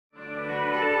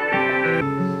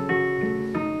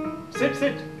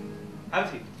Sit. Have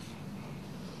a seat.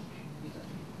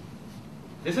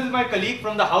 This is my colleague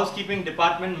from the housekeeping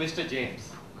department, Mr. James.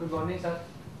 Good morning, sir.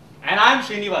 And I am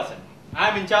Srinivasan. I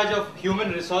am in charge of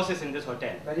human resources in this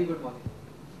hotel. Very good morning.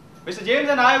 Mr. James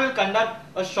and I will conduct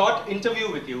a short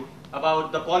interview with you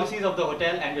about the policies of the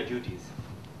hotel and your duties.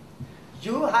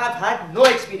 You have had no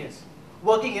experience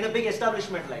working in a big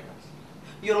establishment like us.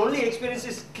 Your only experience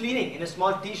is cleaning in a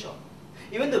small tea shop.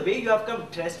 Even the way you have come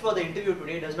dressed for the interview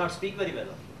today does not speak very well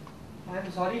of you. I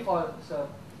am sorry sir.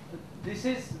 This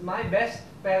is my best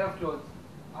pair of clothes.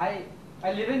 I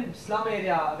live in slum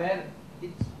area where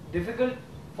it's difficult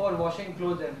for washing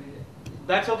clothes every day.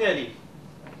 That's okay, Ali.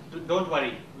 Don't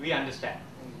worry, we understand.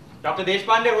 Dr.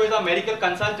 Deshpande, who is our medical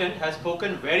consultant, has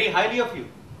spoken very highly of you.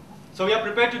 So we are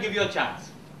prepared to give you a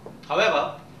chance.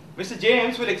 However, Mr.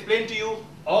 James will explain to you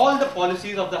all the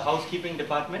policies of the housekeeping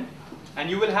department, and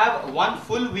you will have 1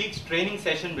 full week's training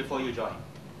session before you join.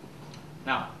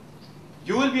 Now,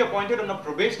 you will be appointed on a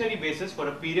probationary basis for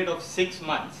a period of 6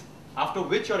 months, after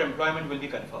which your employment will be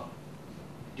confirmed.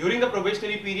 During the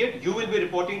probationary period, you will be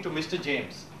reporting to Mr.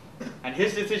 James, and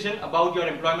his decision about your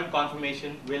employment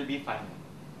confirmation will be final.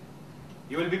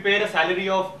 You will be paid a salary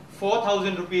of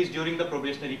 4,000 rupees during the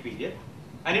probationary period,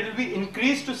 and it will be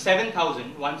increased to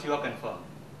 7,000 once you are confirmed.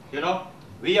 You know,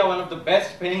 we are one of the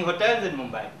best paying hotels in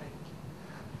Mumbai.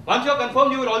 Once you are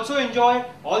confirmed, you will also enjoy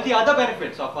all the other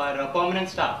benefits of our permanent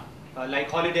staff, like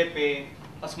holiday pay,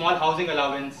 a small housing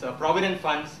allowance, provident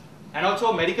funds, and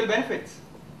also medical benefits.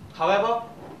 However,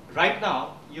 right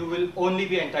now, you will only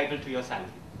be entitled to your salary.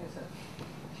 Yes,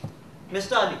 sir.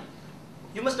 Mr. Ali,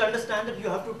 you must understand that you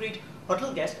have to treat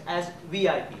hotel guests as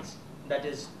VIPs, that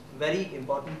is, very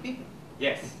important people.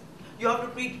 Yes. You have to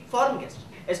treat foreign guests,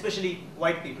 especially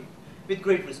white people, with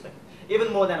great respect,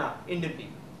 even more than our Indian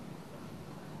people.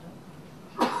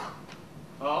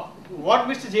 What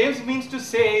Mr. James means to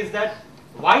say is that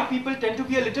white people tend to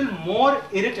be a little more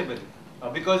irritable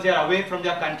because they are away from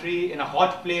their country, in a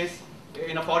hot place,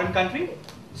 in a foreign country.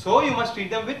 So you must treat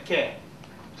them with care.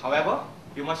 However,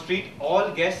 you must treat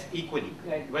all guests equally,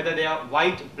 whether they are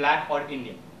white, black or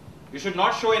Indian. You should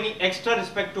not show any extra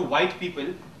respect to white people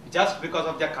just because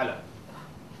of their color.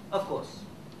 Of course,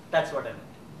 that's what I meant.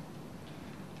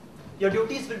 Your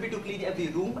duties will be to clean every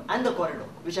room and the corridor,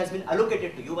 which has been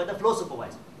allocated to you by the floor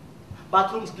supervisor.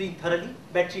 Bathrooms cleaned thoroughly,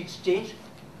 bed sheets changed,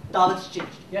 towels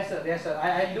changed. Yes, sir.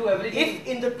 I'll do everything. If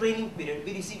in the training period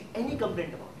we receive any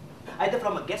complaint about it, either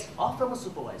from a guest or from a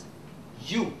supervisor,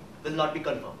 you will not be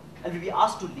confirmed and will be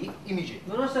asked to leave immediately.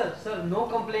 No, sir. Sir, no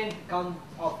complaint come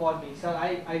for me. Sir,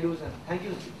 I do, sir. Thank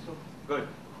you. So, good.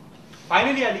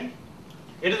 Finally, Ali,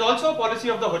 it is also a policy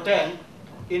of the hotel,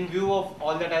 in view of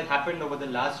all that has happened over the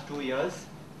last 2 years,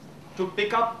 to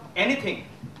pick up anything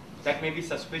that may be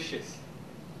suspicious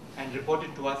and report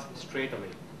it to us straight away.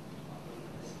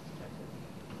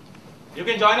 You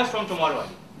can join us from tomorrow,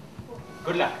 Ali.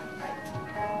 Good luck.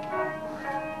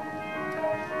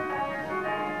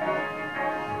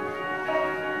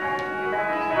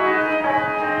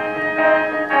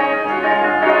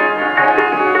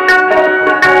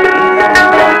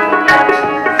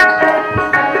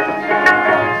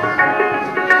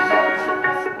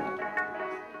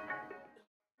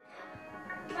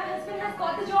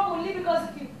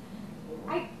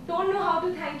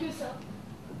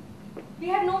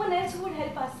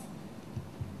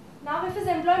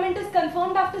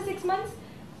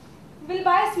 We'll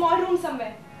buy a small room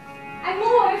somewhere and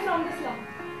move away from this slum.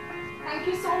 Thank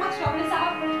you so much, Dr.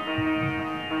 Sahab.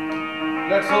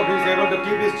 Let's hope he's able to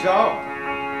keep his job.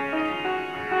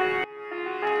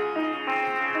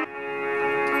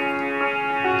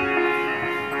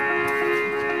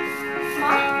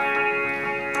 Ma?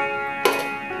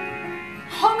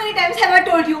 How many times have I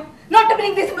told you not to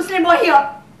bring this Muslim boy here?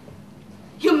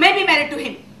 You may be married to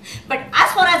him, but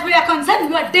as far as we are concerned,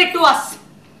 you are dead to us.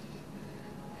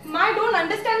 Ma, I don't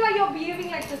understand why you're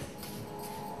behaving like this.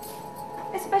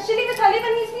 Especially with Ali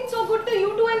when he's been so good to you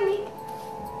two and me.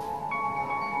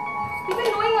 Even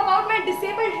knowing about my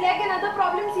disabled leg and other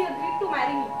problems, he agreed to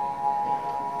marry me.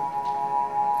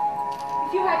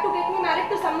 If you had to get me married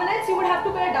to someone else, you would have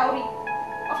to pay a dowry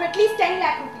of at least 10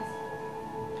 lakh rupees.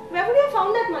 Where would you have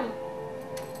found that money?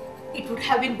 It would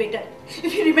have been better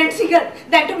if you remained single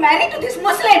than to marry to this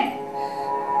Muslim.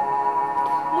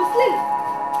 Muslim?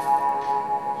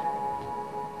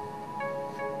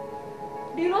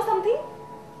 Do you know something?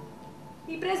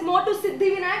 He prays more to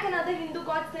Siddhivinayak and other Hindu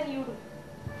gods than you do.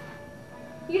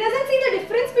 He doesn't see the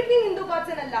difference between Hindu gods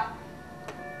and Allah.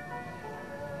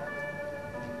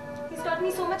 He's taught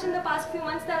me so much in the past few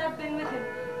months that I've been with him.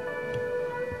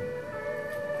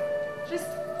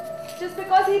 Just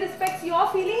because he respects your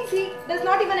feelings, he does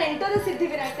not even enter the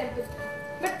Siddhivinayak temple,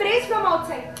 but prays from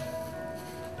outside.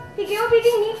 He gave up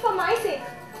eating meat for my sake,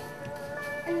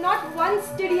 and not once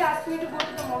did he ask me to go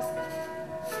to the mosque.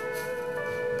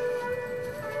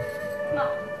 Ma,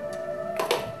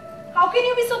 how can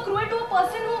you be so cruel to a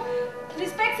person who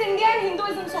respects India and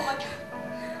Hinduism so much?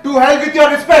 To hell with your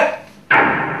respect!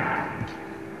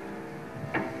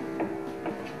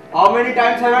 How many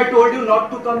times have I told you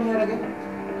not to come here again?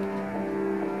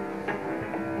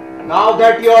 Now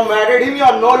that you have married him, you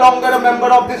are no longer a member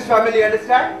of this family,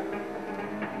 understand?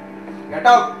 Get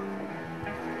out!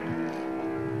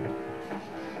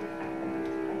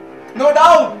 No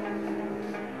doubt!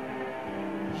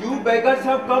 You beggars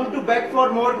have come to beg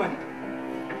for more money.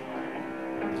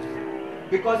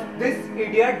 Because this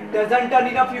idiot doesn't earn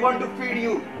enough even to feed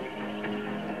you.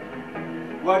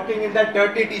 Working in that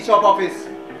dirty tea shop office.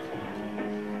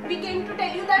 We came to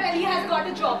tell you that Ali has got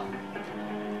a job.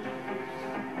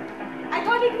 I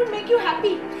thought it would make you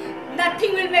happy.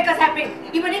 Nothing will make us happy,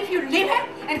 even if you leave him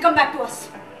and come back to us.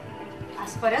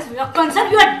 As far as we are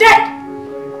concerned, you are dead!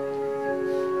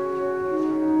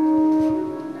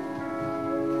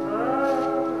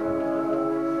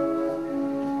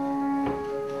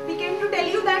 We came to tell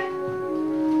you that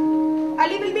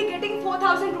Ali will be getting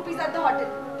 4,000 rupees at the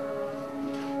hotel.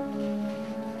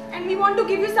 And we want to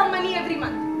give you some money every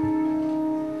month.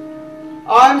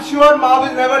 I am sure Ma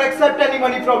will never accept any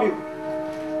money from you.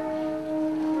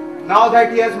 Now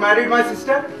that he has married my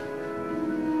sister,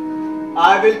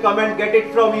 I will come and get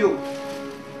it from you.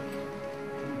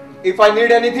 If I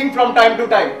need anything from time to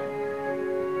time.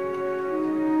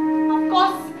 Of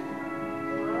course.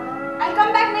 I'll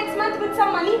come back next month with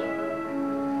some money.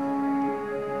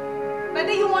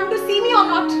 Whether you want to see me or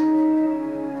not.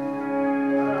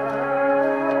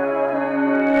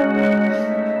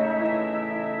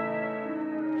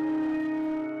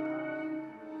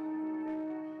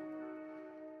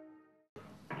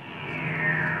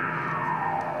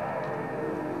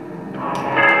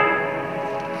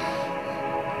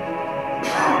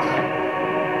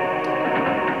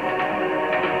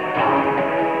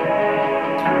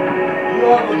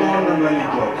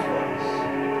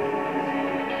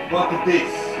 But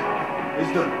this is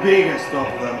the biggest of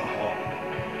them all.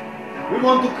 We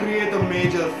want to create a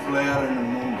major flare in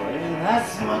Mumbai in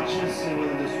as much as civil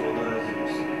disorder as you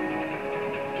see.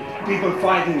 With people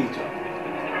fighting each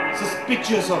other,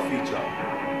 suspicious of each other,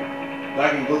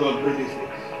 like in good old British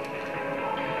days.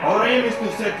 Our aim is to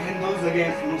set Hindus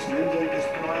against Muslims and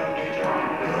destroy a major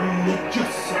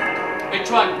religious sector. Which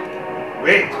one?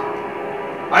 Wait,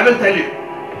 I will tell you.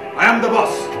 I am the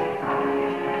boss.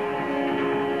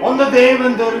 On the day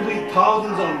when there will be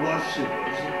thousands of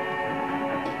worshippers,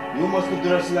 you must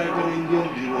dress like an Indian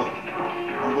devotee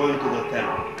and go into the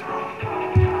temple.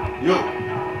 You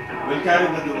will carry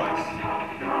the device.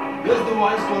 This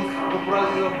device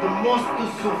comprises of the most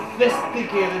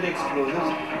sophisticated explosives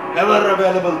ever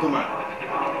available to man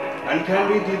and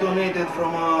can be detonated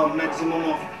from a maximum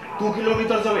of 2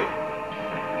 kilometers away.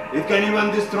 It can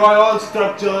even destroy all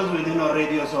structures within a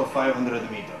radius of 500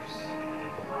 meters.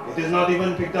 It is not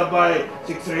even picked up by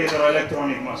X-rays or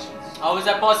electronic machines. How is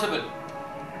that possible?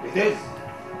 It is.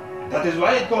 That is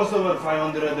why it costs over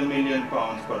 500 million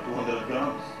pounds per 200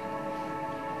 grams.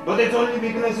 But its only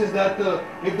weakness is that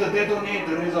if the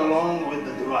detonator is along with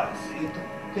the device, it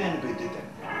can be detected.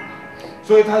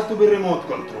 So it has to be remote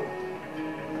controlled.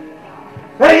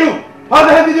 Hey you! How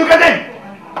the hell did you get in?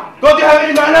 Don't you have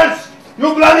any manners?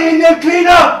 You bloody Indian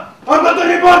cleaner! I'm going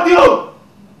to report you!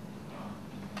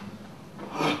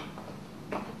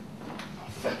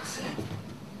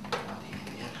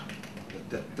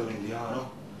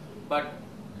 But,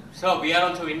 sir, we are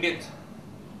also Indians.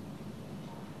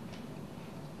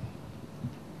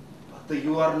 But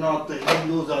you are not the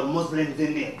Hindus or Muslims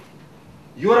Indian.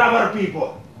 You are our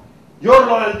people. Your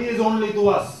loyalty is only to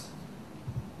us.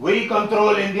 We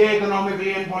control India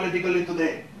economically and politically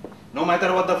today, no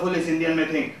matter what the foolish Indian may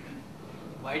think.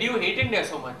 Why do you hate India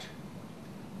so much?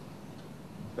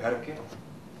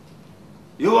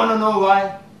 You want to know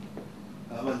why?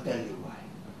 I will tell you why.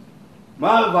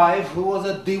 My wife, who was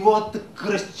a devout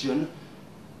Christian,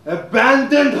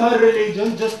 abandoned her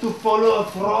religion just to follow a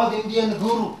fraud Indian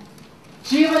guru.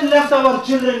 She even left our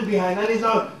children behind and is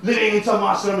now living in some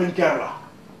ashram in Kerala.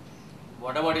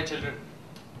 What about your children?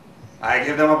 I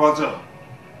gave them up also.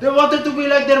 They wanted to be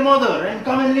like their mother and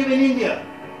come and live in India.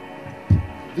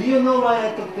 Do you know why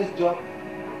I took this job?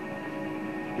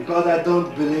 Because I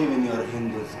don't believe in your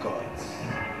Hindu gods.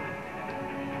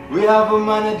 We have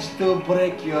managed to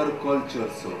break your culture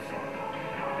so far.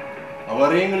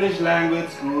 Our English language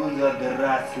schools are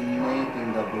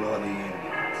deracinating the bloody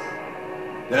Indians.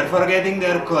 They're forgetting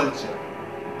their culture,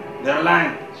 their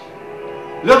language.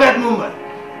 Look at Mumbai.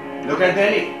 Look at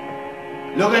Delhi.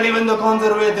 Look at even the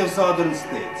conservative southern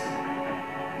states.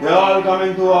 They're all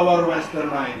coming to our Western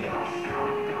ideas.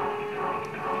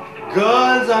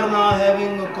 Girls are now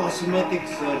having a cosmetic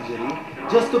surgery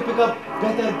just to pick up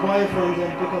better boyfriends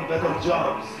and pick up better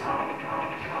jobs.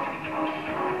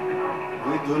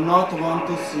 We do not want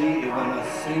to see even a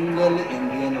single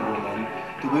Indian woman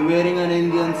to be wearing an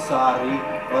Indian sari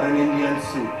or an Indian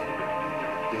suit.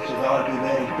 They should all be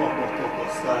wearing poco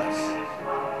skirts.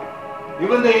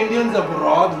 Even the Indians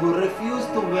abroad who refuse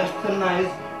to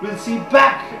westernize will see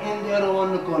back in their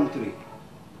own country.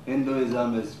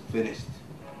 Hinduism is finished.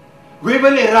 We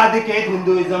will eradicate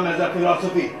Hinduism as a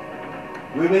philosophy.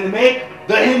 We will make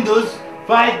the Hindus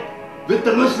fight with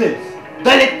the Muslims,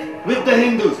 Dalit with the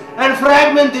Hindus, and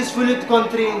fragment this finite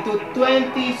country into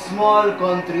 20 small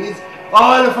countries,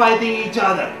 all fighting each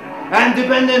other and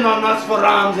dependent on us for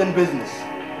arms and business.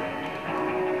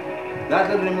 That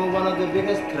will remove one of the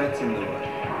biggest threats in the world.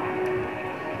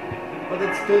 But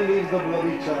it still leaves the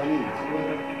bloody Chinese, who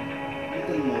are a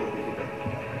little more difficult.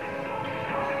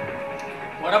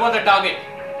 What about the target?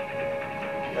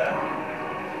 Yeah,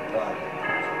 target.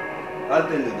 I'll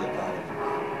tell you the target.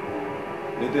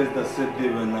 It is the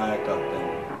Siddhivinayak temple.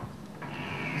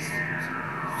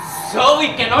 Sir, we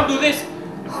cannot do this.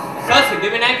 Sir,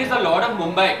 Siddhivinayak is the Lord of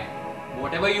Mumbai.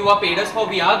 Whatever you have paid us for,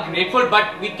 we are grateful,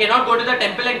 but we cannot go to the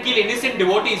temple and kill innocent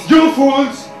devotees. You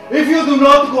fools! If you do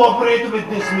not cooperate with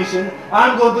this mission, I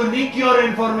am going to leak your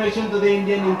information to the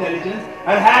Indian intelligence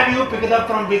and have you pick it up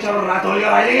from whichever rathole you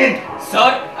are hiding in.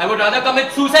 Sir, I would rather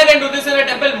commit suicide and do this in a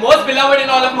temple most beloved in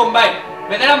all of Mumbai,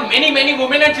 where there are many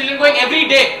women and children going every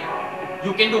day.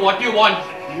 You can do what you want.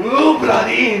 You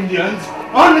bloody Indians,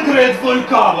 ungrateful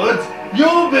cowards,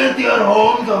 you built your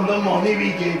homes on the money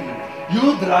we gave you.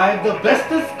 You drive the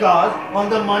bestest cars on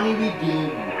the money we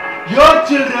gave you. Your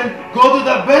children go to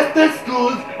the bestest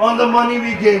schools on the money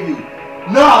we gave you.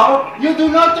 Now, you do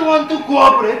not want to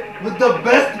cooperate with the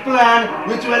best plan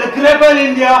which will cripple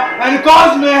India and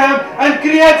cause mayhem and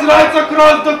create riots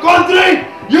across the country.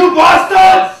 You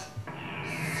bastards!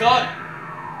 Sir,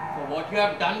 for what you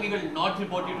have done, we will not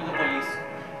report you to the police.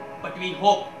 But we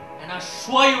hope and are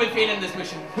sure you will fail in this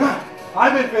mission.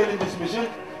 I will fail in this mission.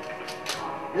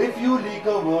 If you leak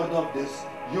a word of this,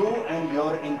 you and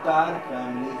your entire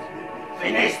families will be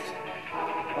finished.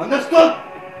 Understood?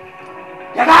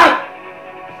 Get out!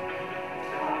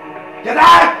 Get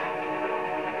out!